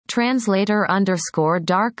translator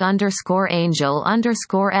 _dark _angel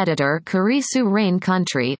 _editor Kurisu Rain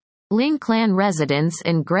Country, Ling clan residence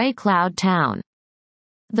in Grey Cloud Town.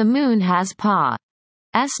 The moon has Pa.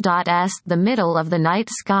 S. the middle of the night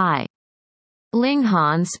sky. Ling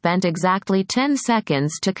Han spent exactly 10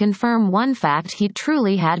 seconds to confirm one fact: he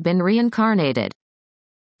truly had been reincarnated.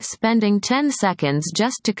 Spending 10 seconds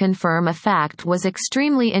just to confirm a fact was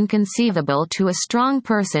extremely inconceivable to a strong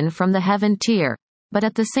person from the heaven tier, but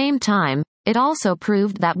at the same time, it also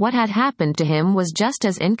proved that what had happened to him was just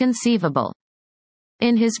as inconceivable.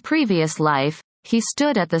 In his previous life, he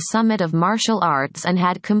stood at the summit of martial arts and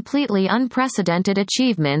had completely unprecedented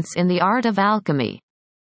achievements in the art of alchemy.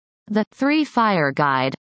 The three-fire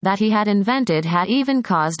guide that he had invented had even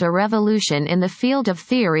caused a revolution in the field of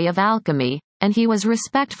theory of alchemy, and he was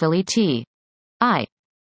respectfully T-led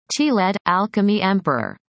alchemy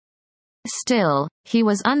emperor. Still, he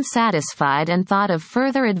was unsatisfied and thought of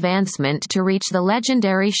further advancement to reach the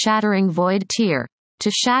legendary shattering void tier,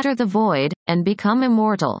 to shatter the void, and become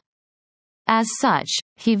immortal. As such,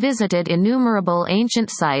 he visited innumerable ancient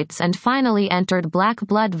sites and finally entered Black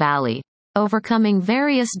Blood Valley, overcoming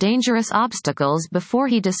various dangerous obstacles before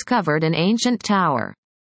he discovered an ancient tower.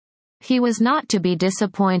 He was not to be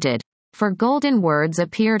disappointed, for golden words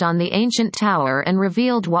appeared on the ancient tower and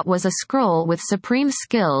revealed what was a scroll with supreme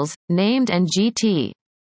skills, named NGT.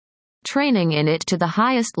 Training in it to the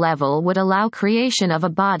highest level would allow creation of a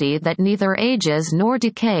body that neither ages nor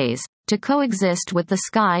decays, to coexist with the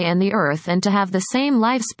sky and the earth and to have the same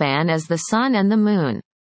lifespan as the sun and the moon.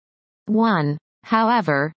 1.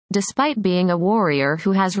 However, despite being a warrior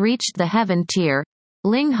who has reached the heaven tier,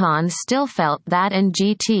 Ling Han still felt that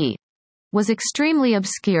NGT was extremely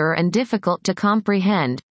obscure and difficult to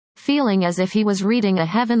comprehend, feeling as if he was reading a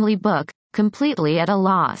heavenly book, completely at a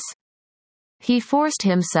loss. He forced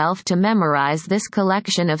himself to memorize this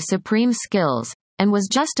collection of supreme skills, and was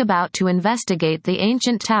just about to investigate the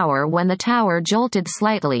ancient tower when the tower jolted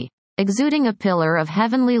slightly, exuding a pillar of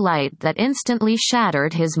heavenly light that instantly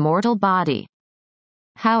shattered his mortal body.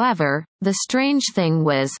 However, the strange thing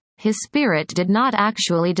was, his spirit did not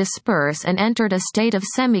actually disperse and entered a state of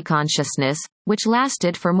semi-consciousness, which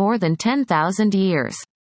lasted for more than 10,000 years.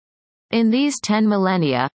 In these 10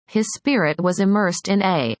 millennia, his spirit was immersed in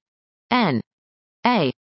analyzing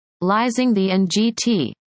the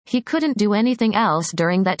NGT. He couldn't do anything else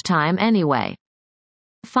during that time anyway.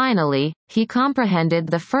 Finally, he comprehended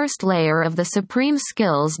the first layer of the supreme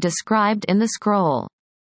skills described in the scroll.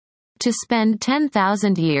 To spend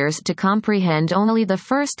 10,000 years to comprehend only the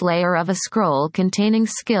first layer of a scroll containing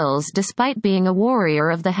skills despite being a warrior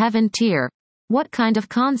of the heaven tier, what kind of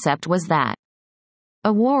concept was that?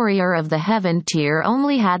 A warrior of the heaven tier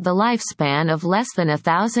only had the lifespan of less than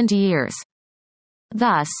 1,000 years.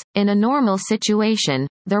 Thus, in a normal situation,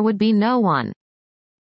 there would be no one